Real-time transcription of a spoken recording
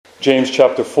James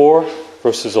chapter 4,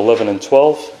 verses 11 and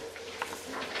 12.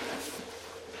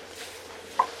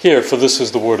 Hear, for this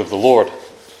is the word of the Lord.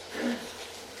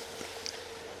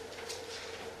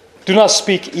 Do not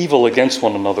speak evil against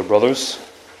one another, brothers.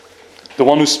 The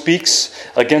one who speaks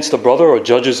against a brother or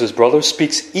judges his brother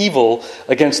speaks evil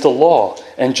against the law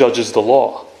and judges the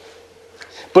law.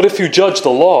 But if you judge the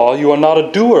law, you are not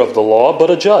a doer of the law, but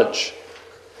a judge.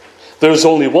 There is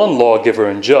only one lawgiver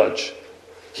and judge,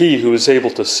 he who is able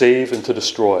to save and to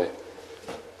destroy.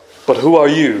 But who are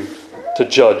you to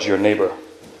judge your neighbor?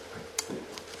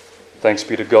 Thanks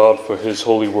be to God for his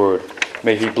holy word.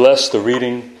 May he bless the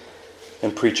reading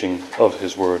and preaching of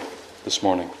his word this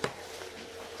morning.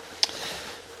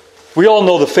 We all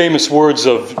know the famous words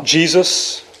of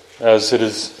Jesus, as it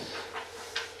has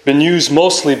been used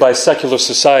mostly by secular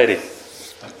society.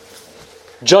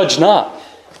 Judge not,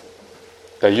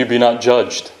 that you be not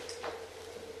judged.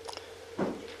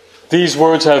 These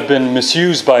words have been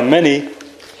misused by many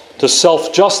to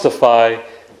self-justify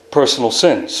personal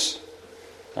sins.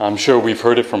 I'm sure we've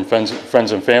heard it from friends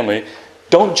and family.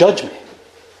 Don't judge me.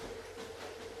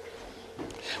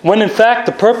 When in fact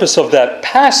the purpose of that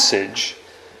passage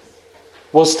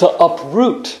was to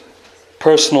uproot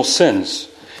personal sins.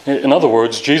 In other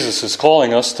words, Jesus is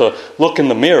calling us to look in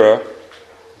the mirror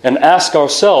and ask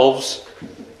ourselves,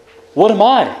 what am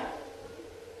I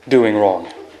doing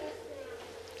wrong?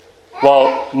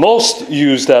 While most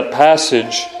use that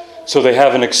passage so they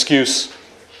have an excuse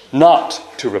not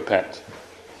to repent.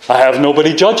 I have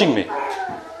nobody judging me,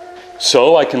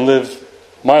 so I can live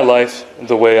my life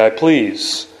the way I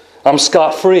please. I'm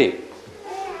scot-free,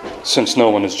 since no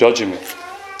one is judging me.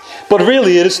 But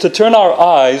really, it is to turn our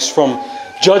eyes from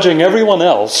judging everyone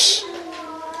else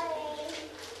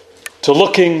to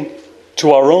looking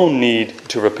to our own need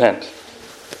to repent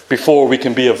before we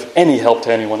can be of any help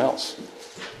to anyone else.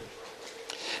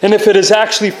 And if it is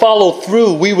actually followed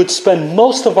through, we would spend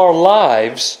most of our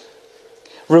lives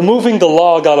removing the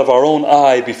log out of our own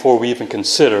eye before we even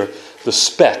consider the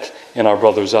speck in our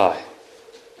brother's eye.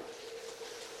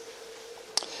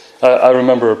 I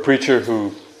remember a preacher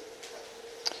who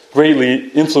greatly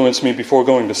influenced me before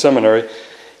going to seminary.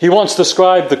 He once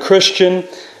described the Christian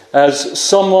as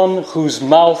someone whose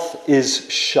mouth is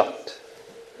shut.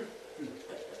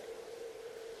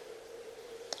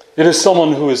 It is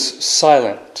someone who is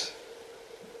silent.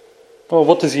 Well,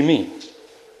 what does he mean?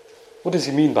 What does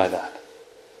he mean by that?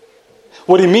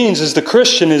 What he means is the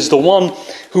Christian is the one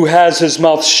who has his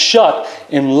mouth shut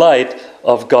in light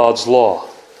of God's law.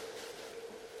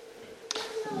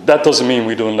 That doesn't mean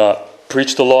we do not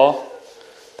preach the law.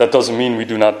 That doesn't mean we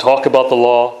do not talk about the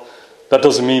law. That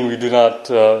doesn't mean we do not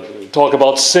talk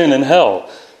about sin and hell.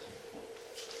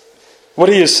 What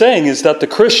he is saying is that the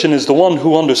Christian is the one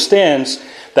who understands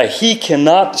that he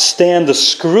cannot stand the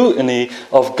scrutiny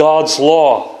of God's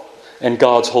law and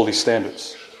God's holy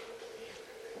standards.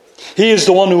 He is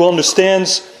the one who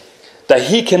understands that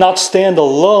he cannot stand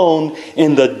alone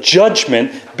in the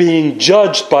judgment, being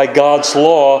judged by God's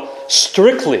law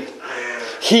strictly.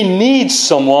 He needs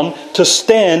someone to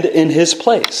stand in his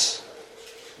place.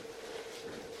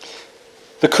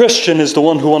 The Christian is the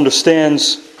one who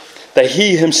understands that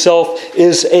he himself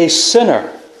is a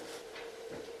sinner.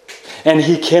 And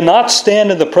he cannot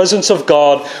stand in the presence of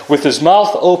God with his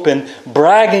mouth open,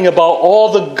 bragging about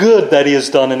all the good that he has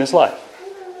done in his life.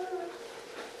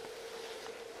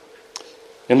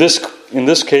 In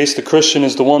this case, the Christian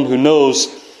is the one who knows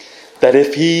that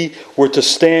if he were to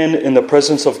stand in the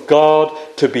presence of God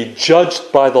to be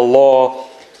judged by the law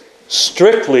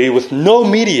strictly with no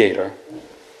mediator,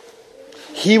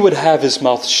 he would have his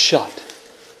mouth shut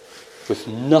with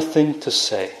nothing to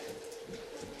say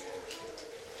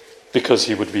because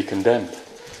he would be condemned.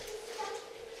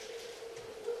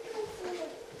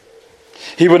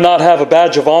 He would not have a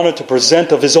badge of honor to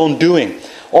present of his own doing.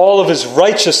 All of his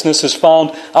righteousness is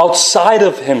found outside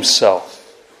of himself.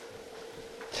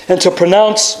 And to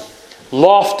pronounce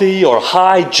lofty or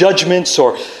high judgments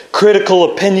or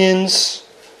critical opinions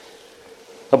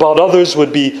about others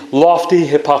would be lofty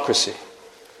hypocrisy.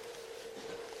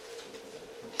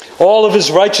 All of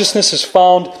his righteousness is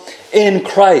found in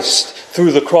Christ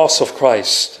through the cross of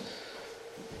Christ.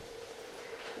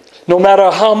 No matter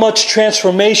how much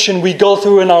transformation we go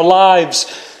through in our lives,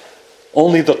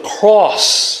 only the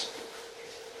cross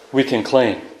we can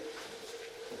claim.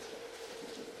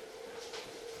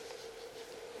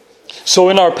 So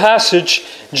in our passage,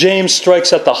 James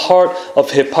strikes at the heart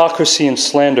of hypocrisy and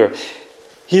slander.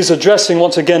 He is addressing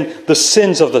once again the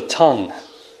sins of the tongue.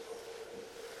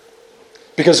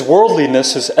 Because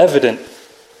worldliness is evident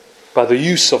by the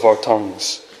use of our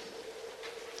tongues.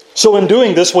 So in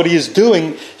doing this, what he is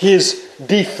doing, he is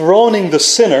dethroning the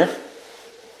sinner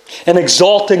and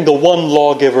exalting the one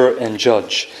lawgiver and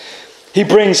judge. He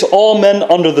brings all men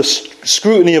under the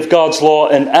scrutiny of God's law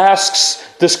and asks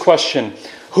this question: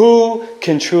 who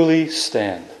can truly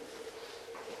stand?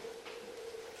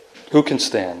 Who can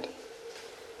stand?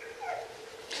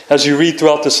 As you read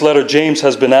throughout this letter, James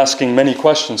has been asking many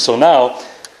questions. So now,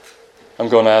 I'm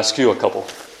going to ask you a couple.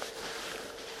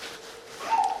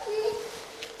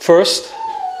 First,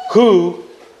 who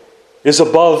is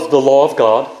above the law of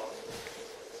God?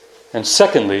 And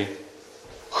secondly,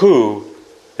 who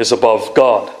is above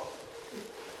God?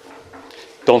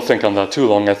 Don't think on that too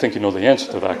long. I think you know the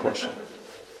answer to that question.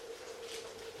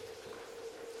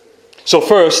 So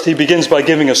first, he begins by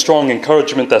giving a strong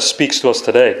encouragement that speaks to us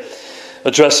today,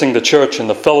 addressing the church and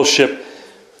the fellowship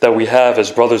that we have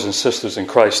as brothers and sisters in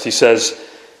Christ. He says,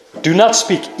 "Do not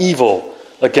speak evil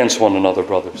against one another,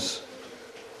 brothers."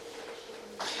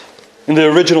 In the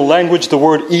original language, the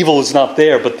word evil is not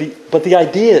there, but the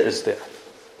idea is there.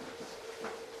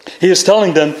 He is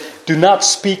telling them, do not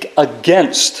speak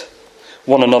against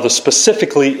one another,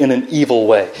 specifically in an evil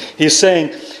way. He is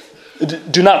saying,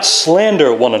 do not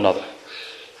slander one another.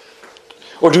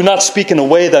 Or do not speak in a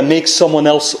way that makes someone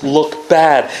else look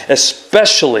bad,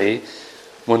 especially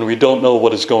when we don't know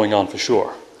what is going on for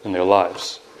sure in their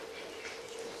lives.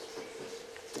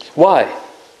 Why?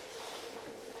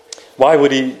 Why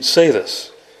would he say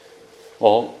this?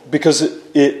 Well, because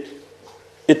it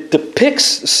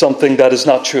depicts something that is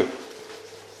not true.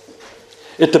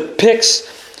 It depicts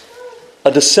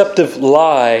a deceptive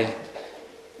lie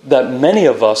that many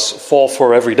of us fall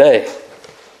for every day.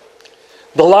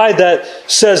 The lie that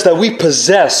says that we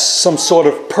possess some sort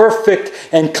of perfect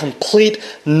and complete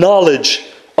knowledge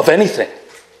of anything.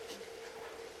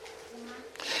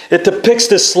 It depicts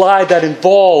this lie that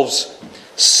involves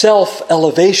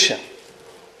self-elevation,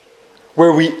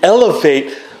 where we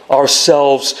elevate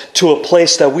ourselves to a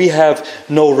place that we have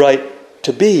no right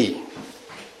to be.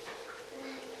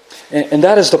 And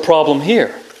that is the problem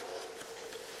here.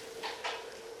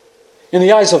 In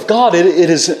the eyes of God, it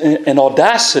is an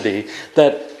audacity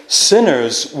that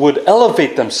sinners would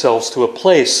elevate themselves to a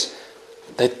place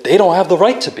that they don't have the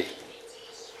right to be.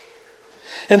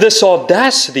 And this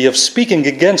audacity of speaking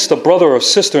against a brother or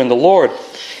sister in the Lord,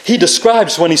 he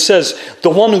describes when he says, the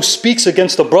one who speaks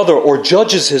against a brother or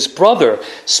judges his brother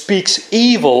speaks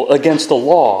evil against the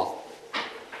law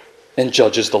and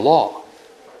judges the law.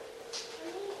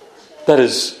 That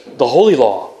is the holy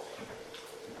law,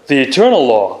 the eternal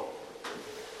law,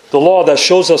 the law that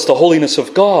shows us the holiness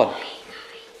of God,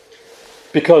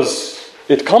 because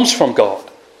it comes from God,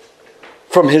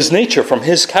 from His nature, from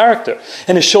His character,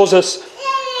 and it shows us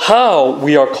how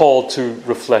we are called to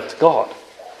reflect God.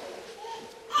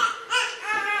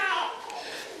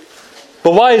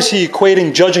 But why is he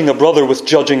equating judging a brother with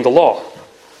judging the law?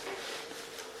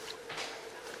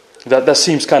 That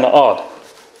seems kind of odd.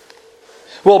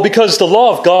 Well, because the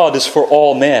law of God is for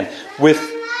all men, with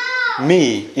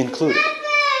me included.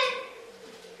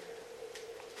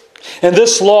 And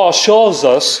this law shows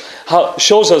us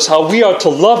how we are to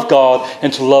love God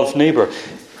and to love neighbor.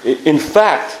 In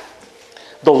fact,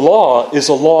 the law is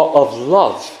a law of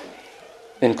love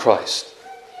in Christ.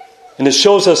 And it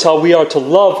shows us how we are to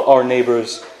love our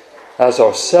neighbors as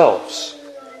ourselves.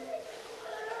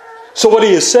 So what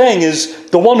he is saying is,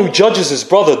 the one who judges his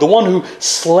brother, the one who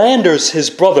slanders his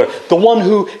brother, the one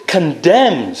who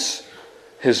condemns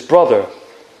his brother,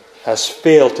 has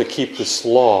failed to keep this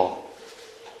law.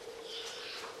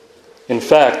 In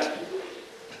fact,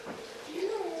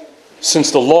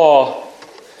 since the law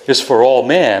is for all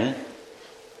man,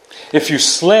 if you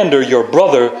slander your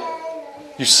brother,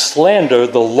 you slander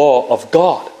the law of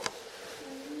God.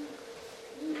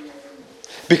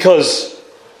 Because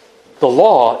the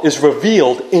law is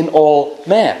revealed in all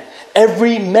man.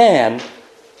 Every man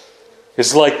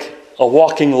is like a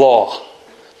walking law.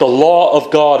 The law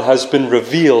of God has been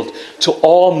revealed to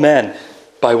all men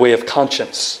by way of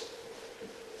conscience.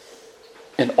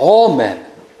 And all men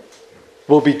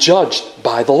will be judged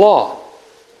by the law,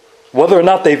 whether or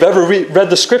not they've ever read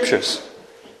the Scriptures.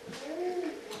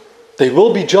 They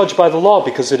will be judged by the law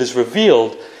because it is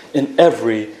revealed in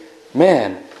every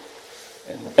man.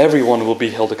 And everyone will be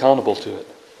held accountable to it.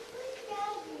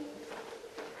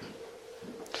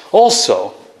 Also,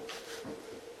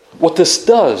 what this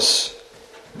does,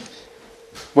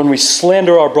 when we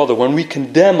slander our brother, when we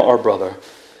condemn our brother,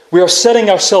 we are setting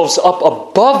ourselves up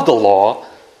above the law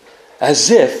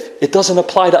as if it doesn't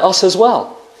apply to us as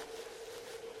well.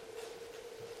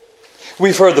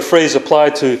 We've heard the phrase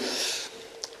applied to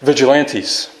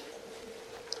vigilantes,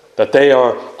 that they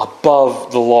are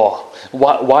above the law.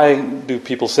 Why do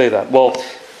people say that? Well,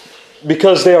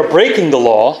 because they are breaking the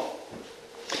law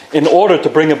in order to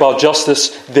bring about justice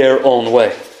their own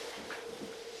way.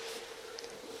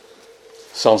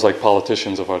 Sounds like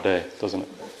politicians of our day, doesn't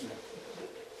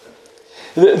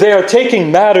it? They are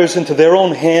taking matters into their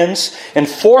own hands and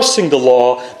forcing the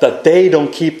law that they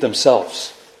don't keep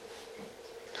themselves.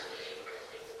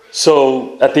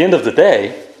 So, at the end of the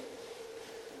day,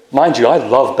 mind you, I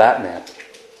love Batman.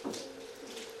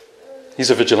 He's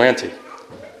a vigilante.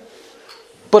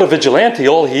 But a vigilante,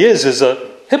 all he is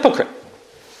a hypocrite.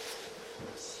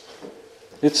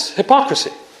 It's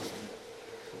hypocrisy.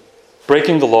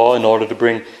 Breaking the law in order to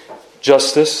bring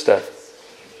justice that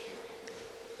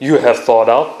you have thought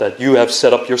out, that you have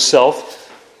set up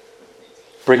yourself,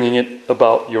 bringing it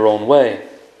about your own way.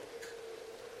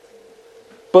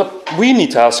 But we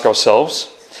need to ask ourselves,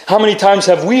 how many times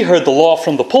have we heard the law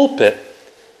from the pulpit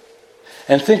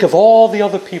and think of all the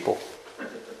other people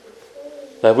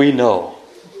that we know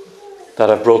that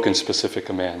have broken specific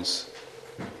commands?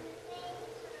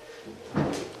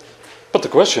 But the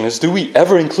question is, do we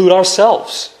ever include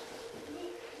ourselves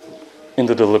in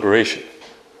the deliberation?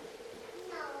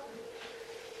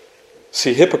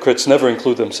 See, hypocrites never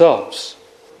include themselves.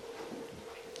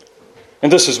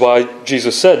 And this is why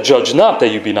Jesus said, "Judge not that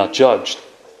you be not judged.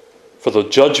 For the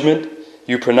judgment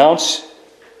you pronounce,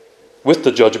 with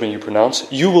the judgment you pronounce,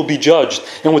 you will be judged.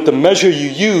 And with the measure you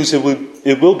use, it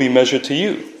will be measured to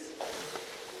you."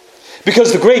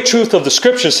 Because the great truth of the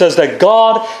Scripture says that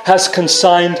God has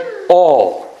consigned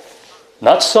all,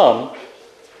 not some,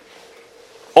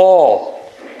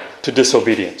 all to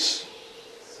disobedience.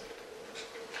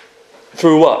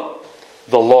 Through what?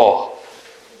 The law.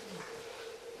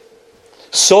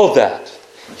 So that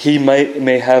he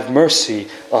may have mercy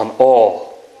on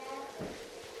all.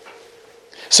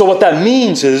 So what that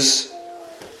means is,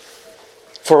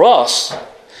 for us,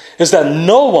 is that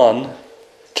no one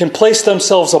can place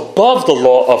themselves above the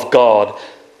law of God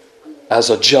as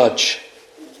a judge.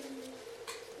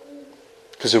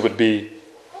 Because it would be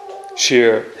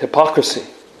sheer hypocrisy.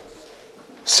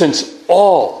 Since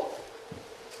all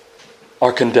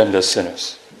are condemned as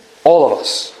sinners. All of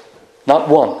us. Not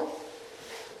one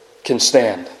can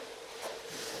stand.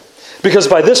 Because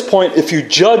by this point, if you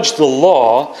judge the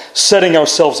law, setting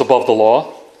ourselves above the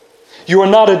law, you are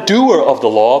not a doer of the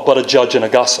law, but a judge and a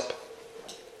gossip.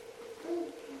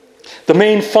 The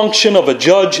main function of a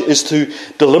judge is to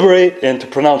deliberate and to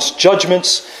pronounce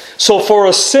judgments. So for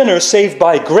a sinner saved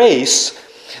by grace,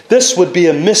 this would be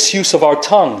a misuse of our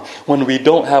tongue when we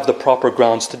don't have the proper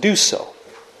grounds to do so.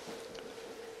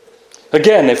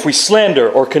 Again, if we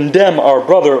slander or condemn our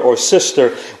brother or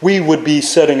sister, we would be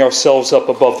setting ourselves up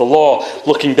above the law,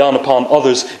 looking down upon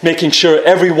others, making sure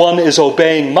everyone is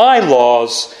obeying my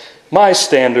laws, my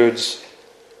standards,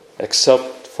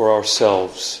 except for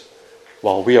ourselves,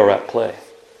 while we are at play.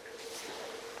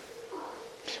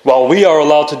 While we are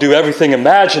allowed to do everything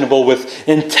imaginable with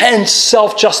intense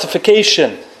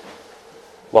self-justification,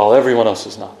 while everyone else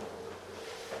is not.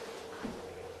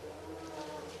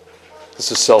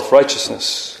 This is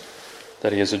self-righteousness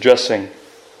that he is addressing,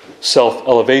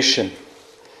 self-elevation.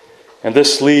 And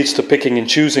this leads to picking and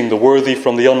choosing the worthy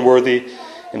from the unworthy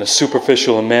in a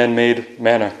superficial and man-made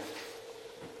manner.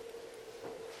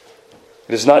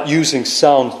 It is not using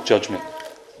sound judgment.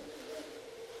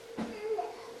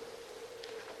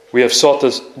 We have sought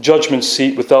the judgment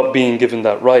seat without being given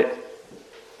that right.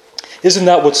 Isn't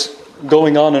that what's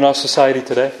going on in our society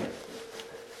today?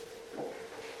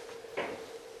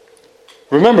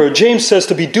 Remember, James says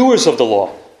to be doers of the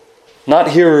law,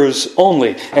 not hearers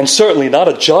only, and certainly not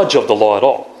a judge of the law at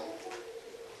all.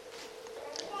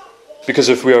 Because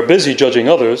if we are busy judging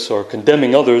others or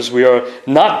condemning others, we are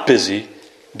not busy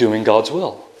doing God's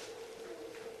will.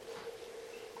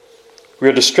 We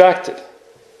are distracted,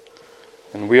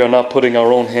 and we are not putting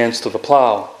our own hands to the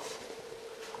plow.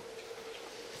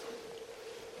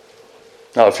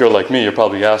 Now, if you're like me, you're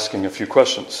probably asking a few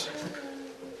questions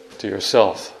to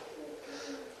yourself.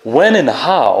 When and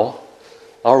how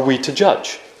are we to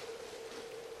judge?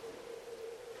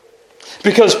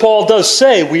 Because Paul does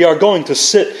say we are going to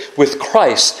sit with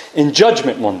Christ in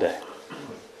judgment one day.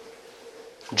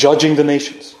 Judging the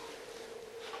nations.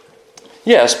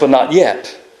 Yes, but not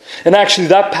yet. And actually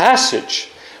that passage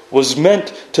was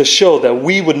meant to show that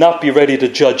we would not be ready to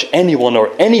judge anyone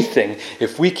or anything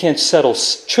if we can't settle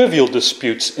trivial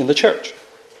disputes in the church.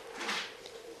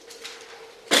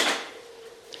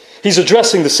 He's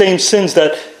addressing the same sins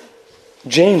that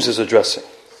James is addressing.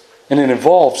 And it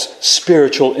involves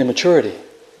spiritual immaturity.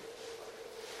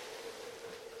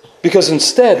 Because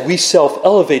instead we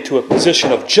self-elevate to a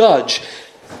position of judge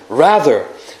rather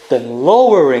than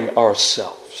lowering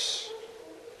ourselves,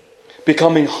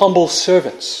 becoming humble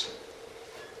servants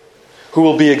who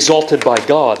will be exalted by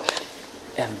God.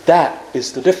 And that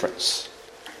is the difference.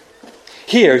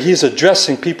 Here, he's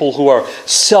addressing people who are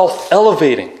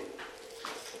self-elevating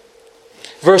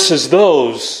versus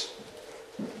those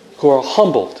who are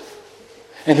humbled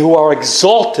and who are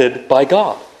exalted by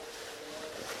God.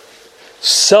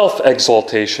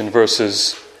 Self-exaltation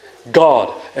versus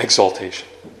God exaltation.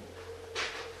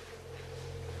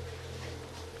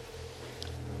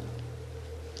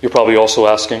 You're probably also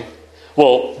asking,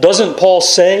 well, doesn't Paul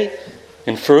say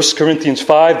in 1 Corinthians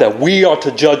 5 that we are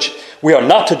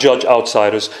not to judge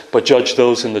outsiders, but judge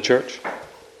those in the church?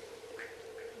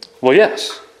 Well,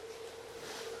 yes.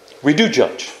 We do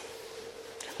judge.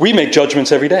 We make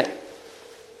judgments every day.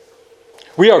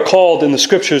 We are called in the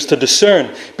Scriptures to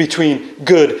discern between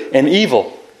good and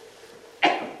evil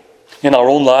in our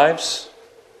own lives,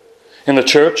 in the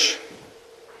church.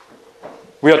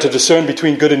 We are to discern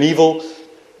between good and evil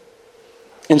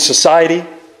in society.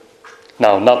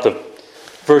 Now, not the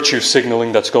virtue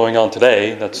signaling that's going on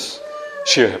today. That's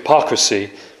sheer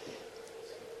hypocrisy.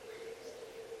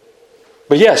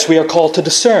 But yes, we are called to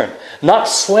discern, not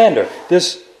slander.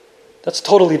 That's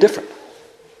totally different.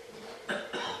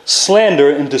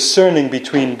 Slander and discerning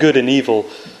between good and evil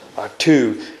are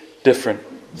two different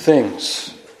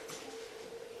things.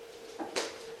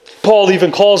 Paul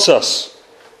even calls us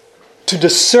to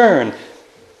discern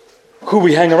who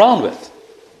we hang around with.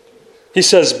 He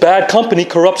says, bad company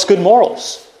corrupts good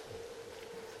morals.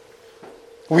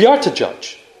 We are to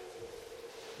judge.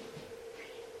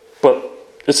 But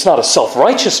it's not a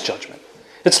self-righteous judgment.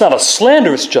 It's not a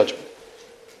slanderous judgment.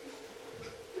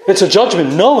 It's a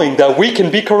judgment knowing that we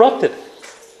can be corrupted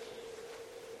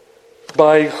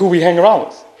by who we hang around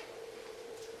with,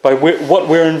 by what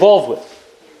we're involved with.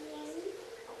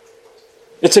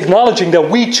 It's acknowledging that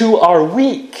we too are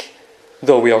weak,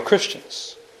 though we are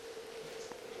Christians.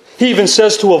 He even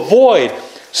says to avoid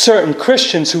certain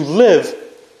Christians who live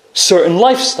certain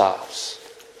lifestyles.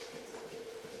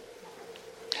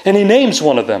 And he names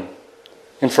one of them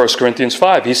in 1 Corinthians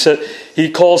 5.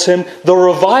 He calls him the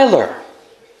reviler.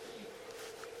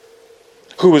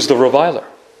 Who is the reviler?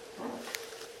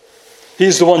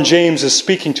 He's the one James is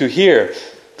speaking to here.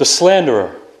 The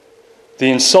slanderer,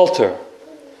 the insulter,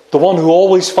 the one who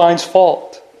always finds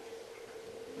fault,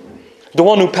 the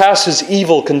one who passes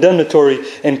evil, condemnatory,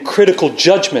 and critical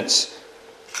judgments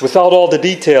without all the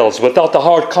details, without the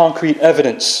hard concrete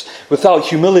evidence, without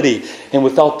humility, and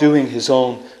without doing his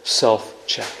own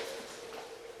self-check.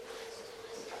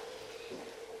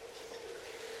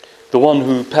 The one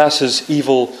who passes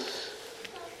evil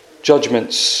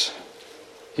judgments,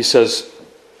 he says,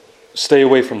 stay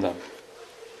away from them.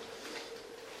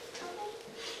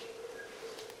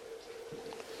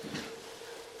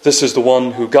 This is the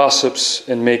one who gossips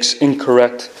and makes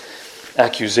incorrect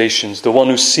accusations, the one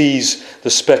who sees the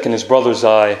speck in his brother's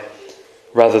eye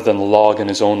rather than the log in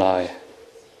his own eye,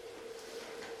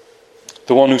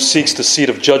 the one who seeks the seat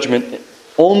of judgment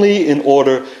only in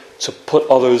order to put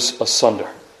others asunder,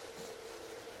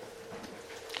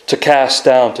 to cast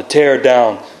down, to tear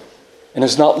down, and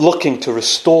is not looking to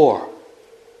restore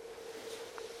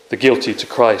the guilty to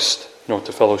Christ nor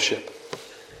to fellowship.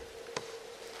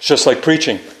 It's just like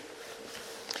preaching.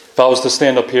 If I was to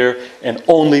stand up here and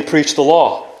only preach the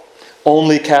law,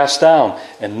 only cast down,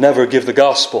 and never give the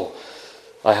gospel,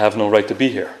 I have no right to be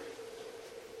here.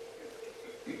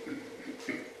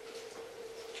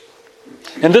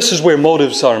 And this is where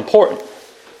motives are important,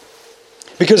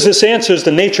 because this answers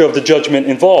the nature of the judgment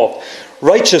involved.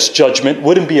 Righteous judgment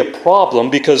wouldn't be a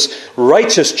problem because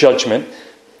righteous judgment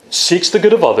seeks the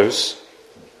good of others,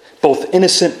 both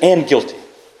innocent and guilty.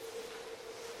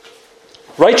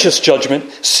 Righteous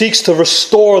judgment seeks to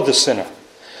restore the sinner.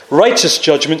 Righteous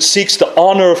judgment seeks the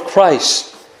honor of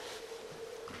Christ,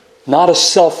 not a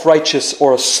self-righteous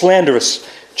or a slanderous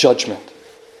judgment.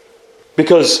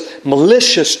 Because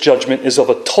malicious judgment is of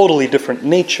a totally different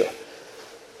nature.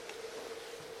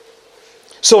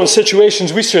 So in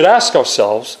situations we should ask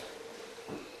ourselves,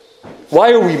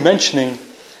 why are we mentioning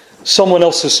someone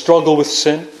else's struggle with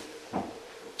sin,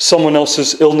 someone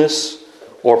else's illness,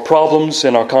 or problems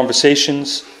in our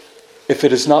conversations if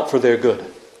it is not for their good?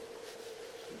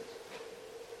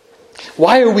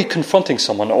 Why are we confronting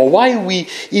someone, or why are we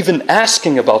even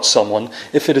asking about someone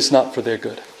if it is not for their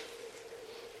good?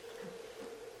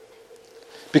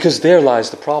 Because there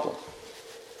lies the problem.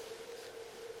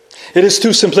 It is too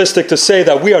simplistic to say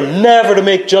that we are never to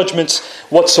make judgments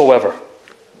whatsoever.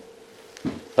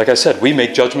 Like I said, we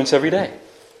make judgments every day.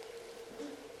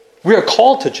 We are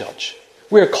called to judge.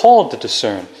 We are called to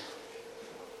discern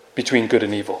between good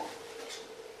and evil.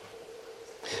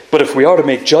 But if we are to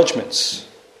make judgments,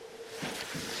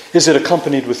 is it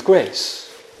accompanied with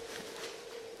grace?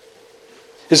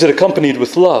 Is it accompanied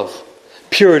with love,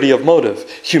 purity of motive,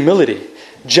 humility,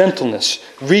 gentleness,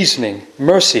 reasoning,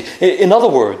 mercy? In other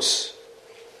words,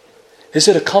 is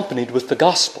it accompanied with the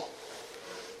gospel?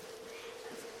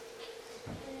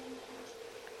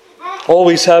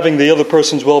 Always having the other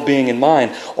person's well-being in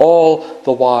mind, all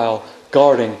the while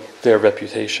guarding their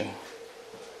reputation.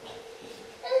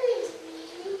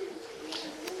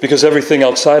 Because everything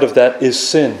outside of that is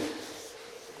sin,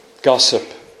 gossip,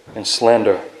 and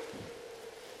slander.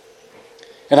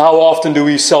 And how often do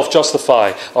we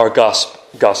self-justify our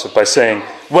gossip by saying,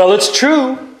 well, it's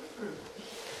true.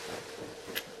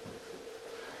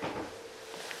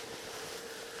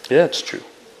 Yeah, it's true.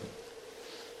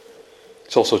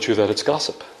 It's also true that it's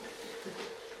gossip.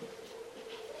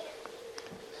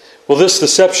 Well, this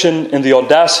deception and the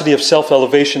audacity of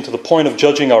self-elevation to the point of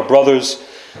judging our brothers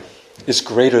is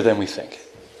greater than we think.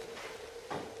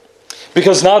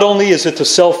 Because not only is it to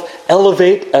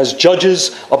self-elevate as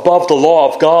judges above the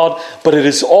law of God, but it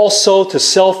is also to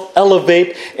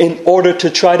self-elevate in order to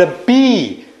try to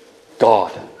be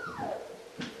God.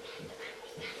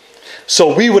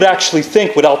 So we would actually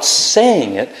think, without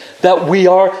saying it, that we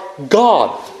are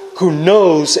God, who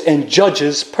knows and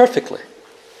judges perfectly.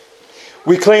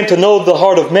 We claim to know the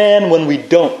heart of man when we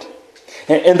don't.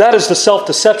 And that is the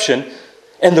self-deception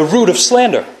and the root of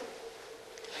slander.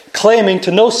 Claiming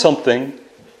to know something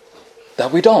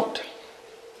that we don't.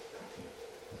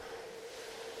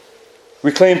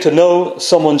 We claim to know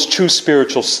someone's true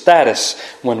spiritual status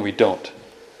when we don't.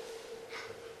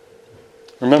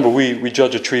 Remember, we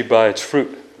judge a tree by its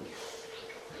fruit.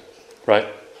 Right?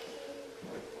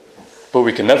 But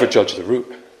we can never judge the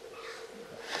root.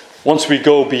 Once we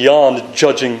go beyond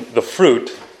judging the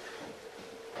fruit,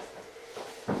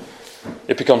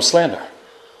 it becomes slander.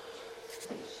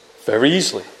 Very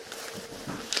easily.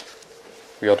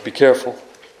 We ought to be careful.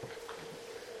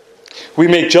 We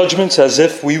make judgments as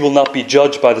if we will not be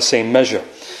judged by the same measure.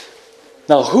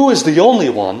 Now, who is the only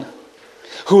one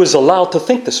who is allowed to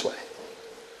think this way?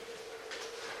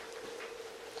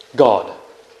 God.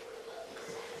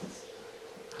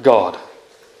 God.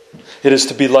 It is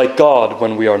to be like God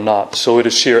when we are not. So it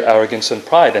is sheer arrogance and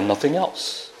pride and nothing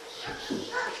else.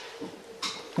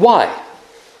 Why?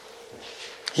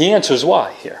 He answers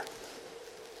why here.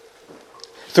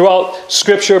 Throughout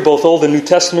Scripture, both Old and New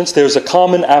Testaments, there is a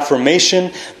common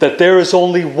affirmation that there is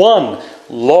only one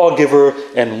lawgiver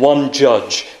and one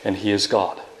judge, and He is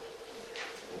God.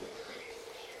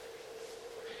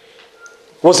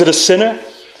 Was it a sinner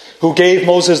who gave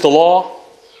Moses the law?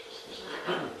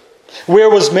 Where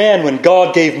was man when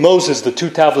God gave Moses the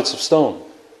 2 tablets of stone?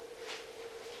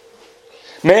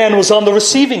 Man was on the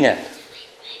receiving end.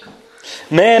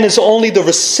 Man is only the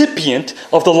recipient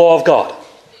of the law of God.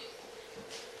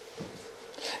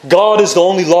 God is the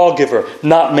only lawgiver,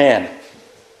 not man.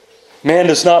 Man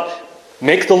does not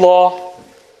make the law,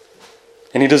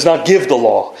 and he does not give the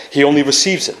law. He only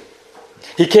receives it.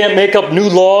 He can't make up new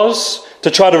laws to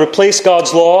try to replace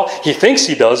God's law. He thinks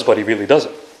he does, but he really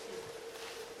doesn't.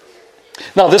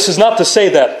 Now, this is not to say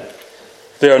that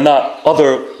there are not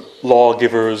other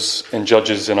lawgivers and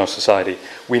judges in our society.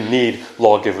 We need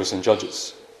lawgivers and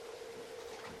judges.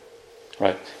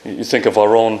 Right? You think of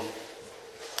our own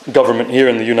government here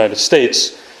in the United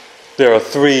States. There are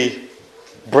 3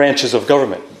 branches of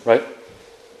government, right?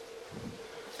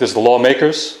 There's the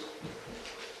lawmakers,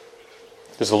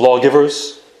 there's the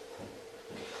lawgivers,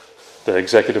 the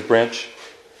executive branch,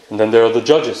 and then there are the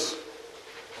judges.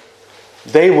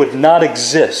 They would not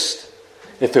exist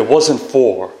if it wasn't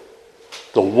for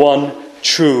the one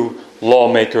true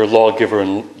lawmaker, lawgiver,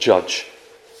 and judge.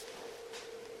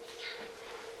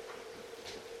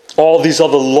 All these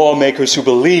other lawmakers who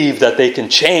believe that they can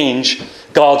change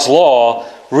God's law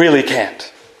really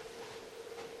can't.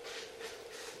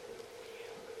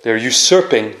 They're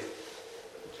usurping,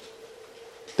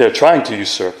 they're trying to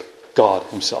usurp God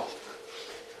Himself.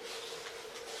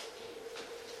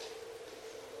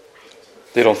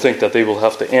 They don't think that they will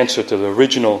have to answer to the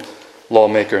original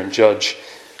lawmaker and judge.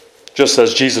 Just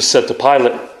as Jesus said to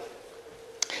Pilate,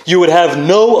 "You would have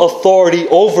no authority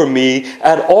over me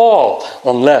at all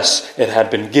unless it had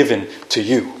been given to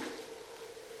you."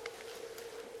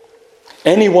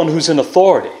 Anyone who's in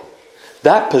authority,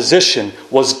 that position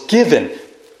was given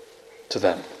to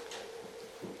them.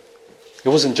 It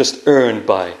wasn't just earned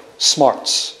by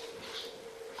smarts.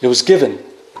 It was given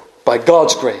by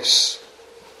God's grace.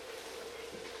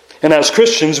 And as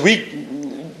Christians,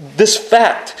 This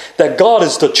fact that God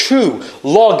is the true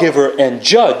lawgiver and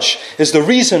judge is the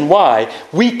reason why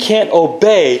we can't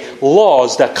obey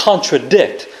laws that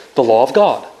contradict the law of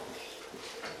God.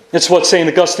 It's what St.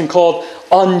 Augustine called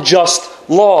unjust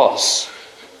laws.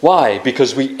 Why?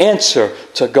 Because we answer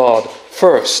to God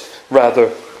first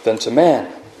rather than to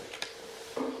man.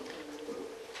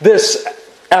 This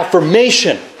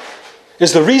affirmation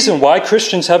is the reason why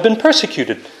Christians have been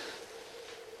persecuted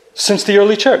since the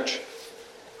early church.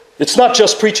 It's not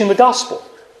just preaching the gospel,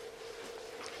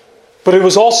 but it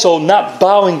was also not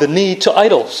bowing the knee to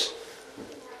idols,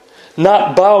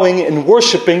 not bowing and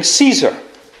worshiping Caesar.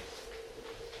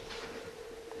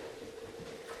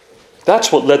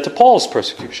 That's what led to Paul's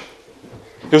persecution.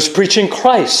 It was preaching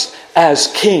Christ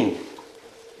as king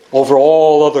over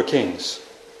all other kings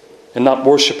and not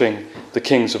worshiping the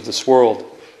kings of this world.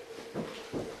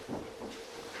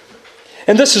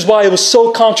 And this is why it was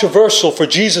so controversial for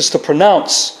Jesus to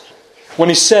pronounce when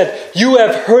he said, "You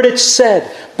have heard it said,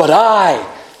 but I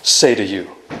say to you."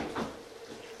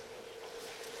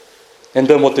 And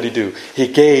then what did he do? He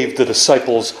gave the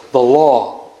disciples the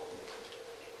law.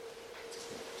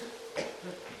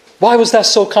 Why was that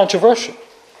so controversial?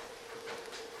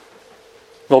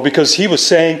 Well, because he was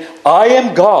saying, I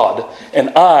am God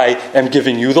and I am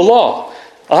giving you the law.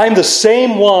 I'm the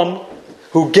same one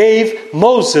who gave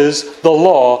Moses the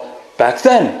law back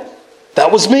then.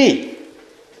 That was me.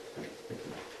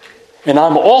 And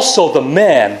I'm also the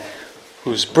man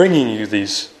who's bringing you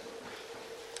these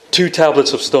 2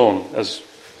 tablets of stone, as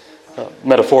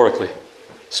metaphorically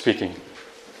speaking,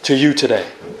 to you today.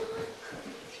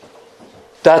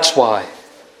 That's why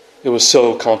it was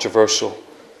so controversial.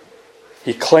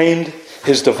 He claimed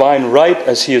his divine right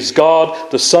as he is God,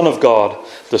 the Son of God,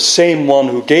 the same one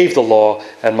who gave the law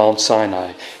at Mount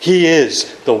Sinai. He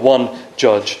is the one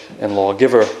judge and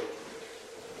lawgiver.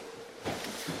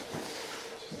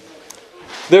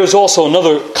 There's also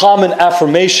another common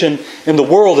affirmation in the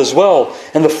world as well,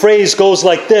 and the phrase goes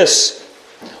like this: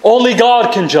 only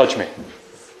God can judge me.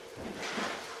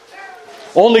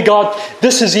 Only God.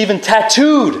 This is even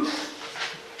tattooed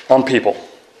on people.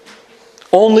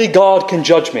 Only God can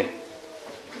judge me.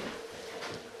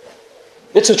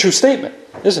 It's a true statement,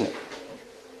 isn't it?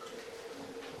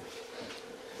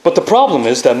 But the problem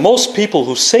is that most people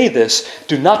who say this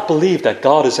do not believe that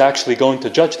God is actually going to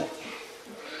judge them.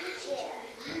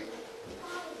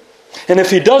 And if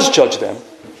he does judge them,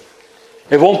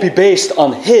 it won't be based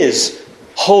on his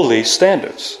holy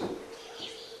standards.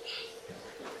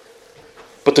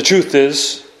 But the truth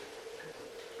is,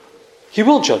 he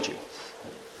will judge you.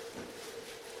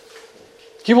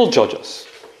 He will judge us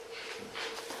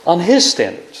on his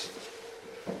standards,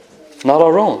 not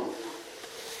our own.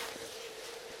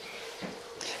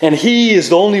 And he is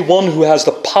the only one who has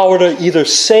the power to either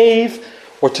save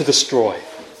or to destroy.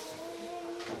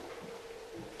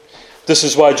 This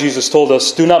is why Jesus told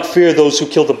us, do not fear those who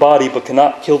kill the body but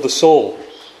cannot kill the soul.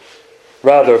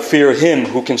 Rather, fear him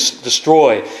who can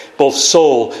destroy both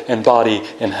soul and body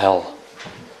in hell.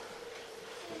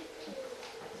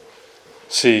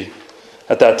 See,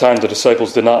 at that time the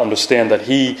disciples did not understand that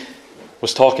he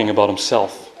was talking about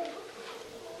himself,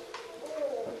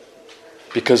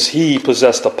 because he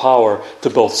possessed the power to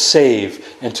both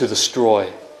save and to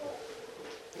destroy.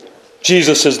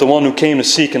 Jesus is the one who came to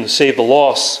seek and to save the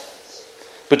lost.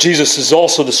 But Jesus is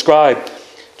also described,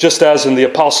 just as in the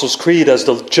Apostles' Creed, as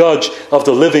the judge of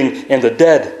the living and the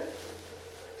dead.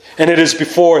 And it is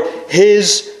before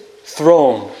his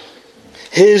throne,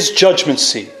 his judgment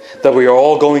seat, that we are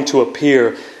all going to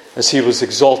appear as he was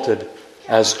exalted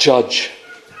as judge.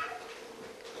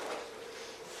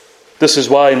 This is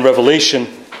why in Revelation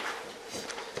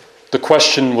the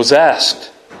question was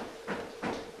asked,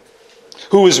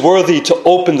 who is worthy to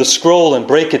open the scroll and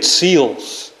break its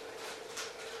seals?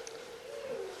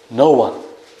 No one.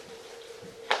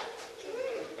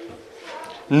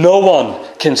 No one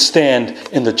can stand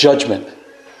in the judgment.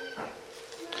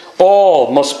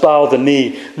 All must bow the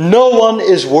knee. No one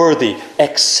is worthy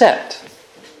except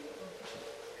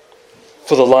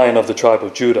for the Lion of the tribe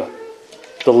of Judah,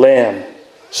 the Lamb,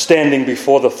 standing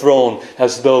before the throne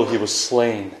as though he was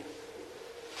slain.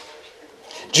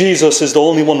 Jesus is the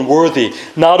only one worthy,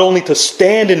 not only to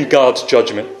stand in God's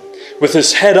judgment with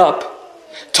his head up,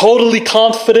 totally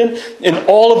confident in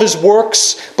all of his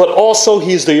works, but also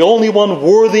he is the only one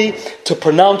worthy to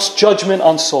pronounce judgment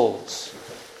on souls.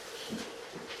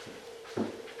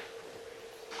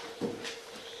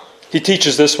 He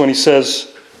teaches this when he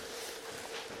says,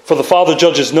 for the Father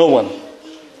judges no one,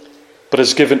 but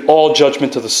has given all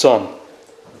judgment to the Son,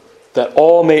 that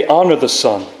all may honor the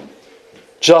Son,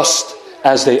 just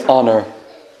as they honor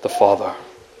the Father.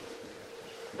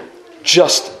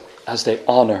 just as they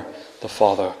honor the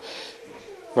Father.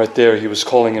 Right there, he was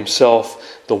calling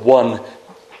himself the one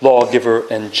lawgiver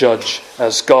and judge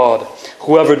as God.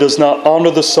 Whoever does not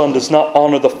honor the Son does not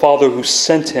honor the Father who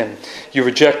sent him. You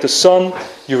reject the Son,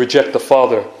 you reject the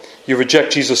Father. You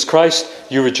reject Jesus Christ,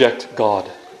 you reject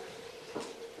God.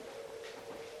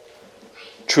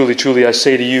 Truly, truly, I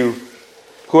say to you,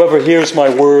 whoever hears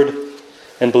my word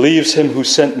and believes him who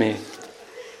sent me,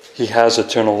 he has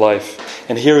eternal life.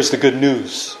 And here is the good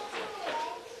news.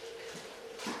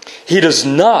 He does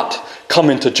not come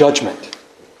into judgment.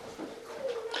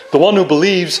 The one who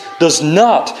believes does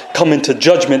not come into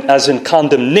judgment as in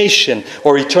condemnation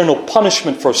or eternal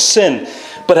punishment for sin,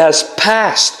 but has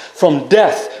passed from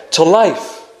death to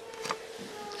life.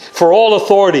 For all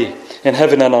authority in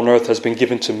heaven and on earth has been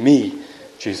given to me,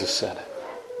 Jesus said.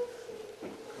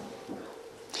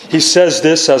 He says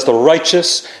this as the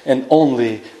righteous and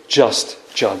only just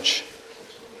judge.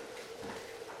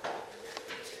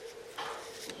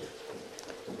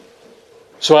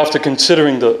 So after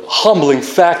considering the humbling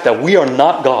fact that we are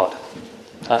not God,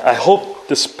 I hope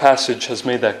this passage has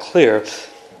made that clear.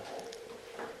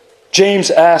 James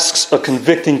asks a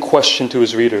convicting question to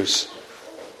his readers.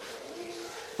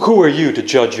 Who are you to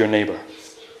judge your neighbor?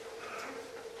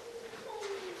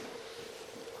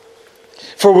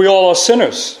 For we all are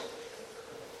sinners,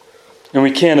 and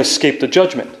we can't escape the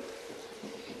judgment.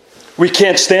 We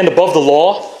can't stand above the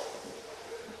law.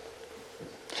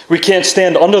 We can't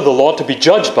stand under the law to be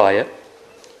judged by it.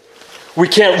 We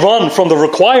can't run from the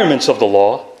requirements of the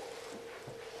law.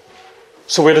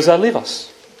 So where does that leave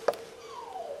us?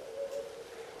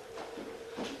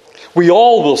 We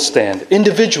all will stand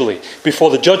individually before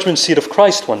the judgment seat of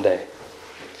Christ one day.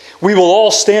 We will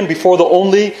all stand before the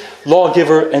only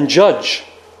lawgiver and judge.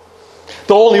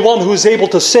 The only one who is able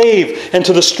to save and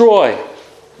to destroy.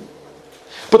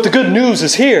 But the good news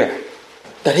is here,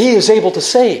 that he is able to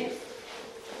save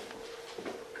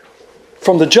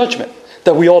from the judgment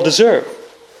that we all deserve.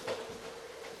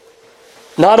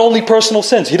 Not only personal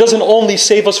sins. He doesn't only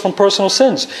save us from personal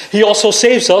sins. He also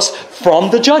saves us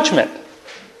from the judgment.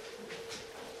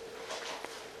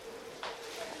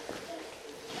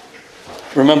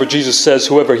 Remember, Jesus says,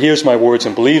 whoever hears my words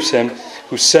and believes him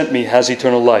who sent me has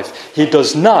eternal life. He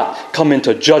does not come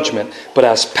into judgment, but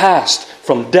has passed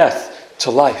from death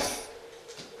to life.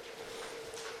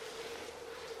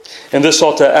 And this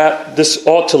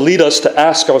ought to lead us to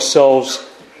ask ourselves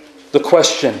the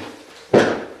question,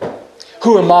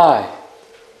 who am I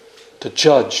to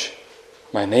judge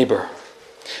my neighbor?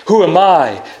 Who am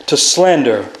I to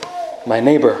slander my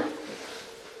neighbor?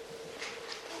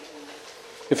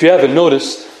 If you haven't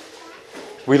noticed,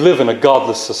 we live in a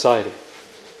godless society.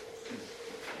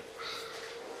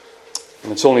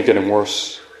 And it's only getting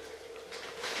worse.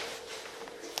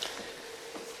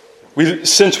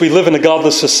 Since we live in a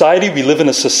godless society, we live in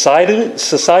a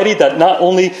society that not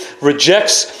only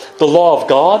rejects the law of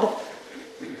God,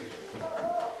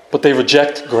 but they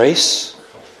reject grace,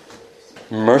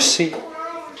 mercy,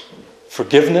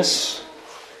 forgiveness.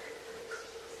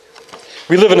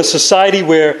 We live in a society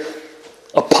where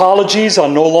apologies are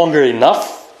no longer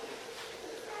enough.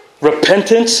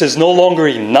 Repentance is no longer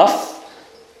enough.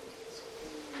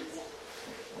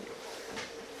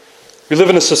 We live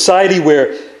in a society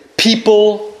where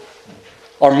people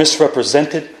are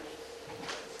misrepresented,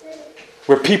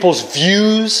 where people's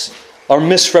views are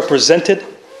misrepresented,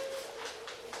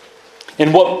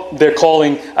 in what they're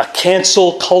calling a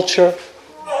cancel culture,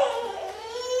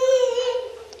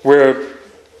 where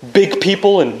big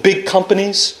people and big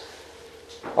companies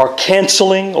are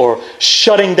canceling or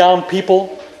shutting down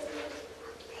people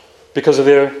because of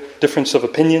their difference of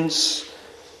opinions.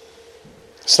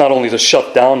 It's not only to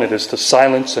shut down, it is to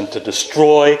silence and to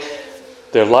destroy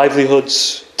their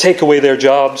livelihoods, take away their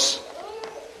jobs.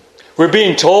 We're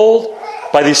being told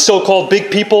by these so-called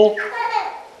big people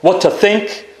what to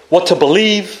think, what to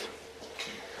believe.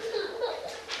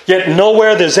 Yet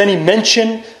nowhere there's any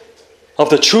mention of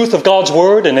the truth of God's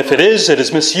word, and if it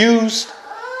is misused.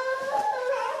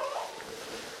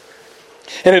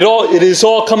 And it is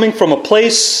all coming from a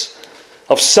place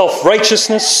of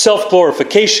self-righteousness,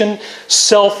 self-glorification,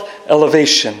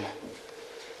 self-elevation.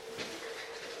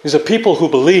 These are people who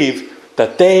believe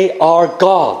that they are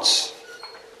gods.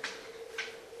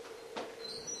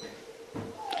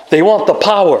 They want the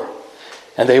power,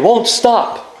 and they won't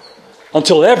stop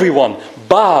until everyone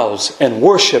bows and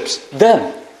worships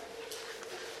them.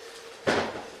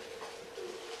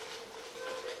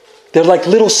 They're like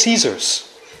Little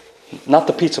Caesars, not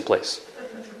the pizza place.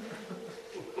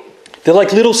 They're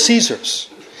like Little Caesars,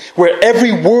 where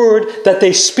every word that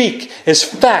they speak is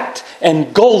fact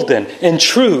and golden and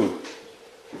true.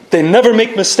 They never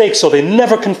make mistakes, so they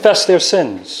never confess their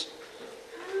sins.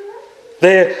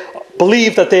 They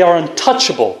believe that they are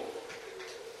untouchable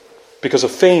because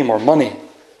of fame or money.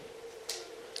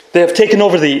 They have taken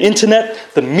over the internet,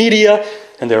 the media,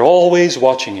 and they're always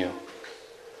watching you.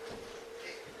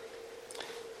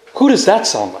 Who does that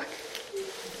sound like?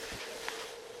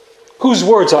 Whose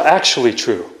words are actually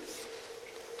true?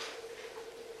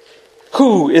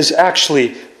 Who is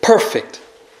actually perfect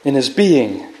in his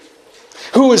being?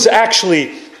 Who is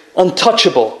actually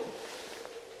untouchable?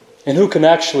 And who can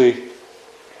actually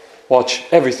watch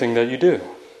everything that you do?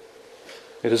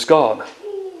 It is God.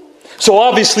 So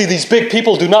obviously these big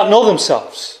people do not know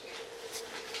themselves.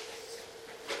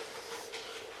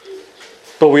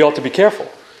 But we ought to be careful,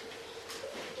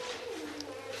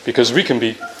 because we can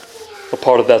be a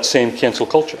part of that same cancel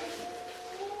culture.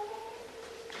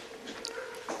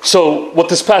 So what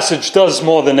this passage does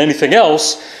more than anything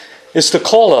else is to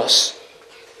call us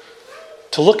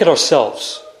to look at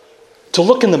ourselves, to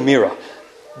look in the mirror.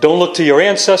 Don't look to your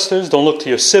ancestors, don't look to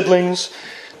your siblings,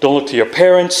 don't look to your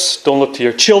parents, don't look to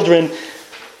your children,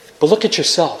 but look at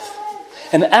yourself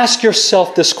and ask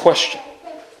yourself this question.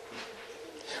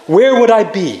 Where would I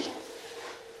be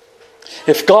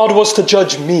if God was to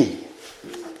judge me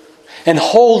and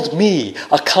hold me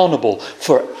accountable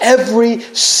for every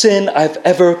sin I've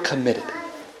ever committed?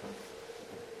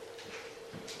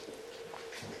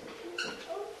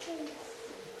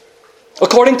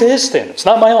 According to his standards,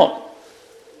 not my own.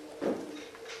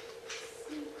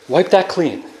 Wipe that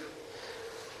clean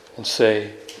and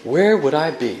say, where would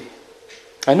I be?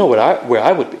 I know where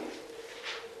I would be.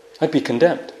 I'd be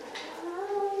condemned.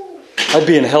 I'd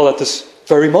be in hell at this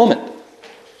very moment.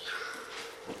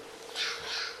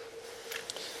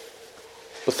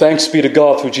 But thanks be to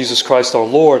God through Jesus Christ our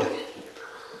Lord,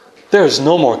 there is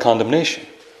no more condemnation.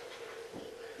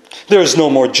 There is no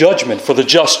more judgment, for the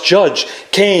just judge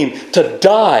came to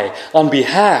die on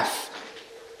behalf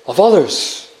of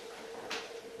others,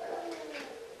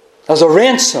 as a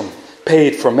ransom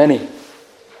paid for many,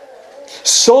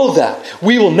 so that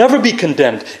we will never be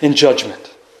condemned in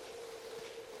judgment.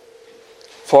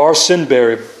 For our sin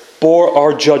bearer bore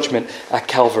our judgment at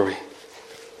Calvary.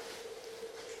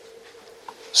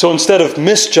 So instead of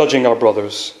misjudging our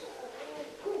brothers,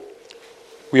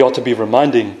 we ought to be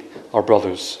reminding our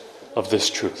brothers of this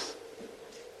truth.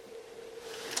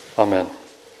 Amen.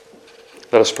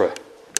 Let us pray.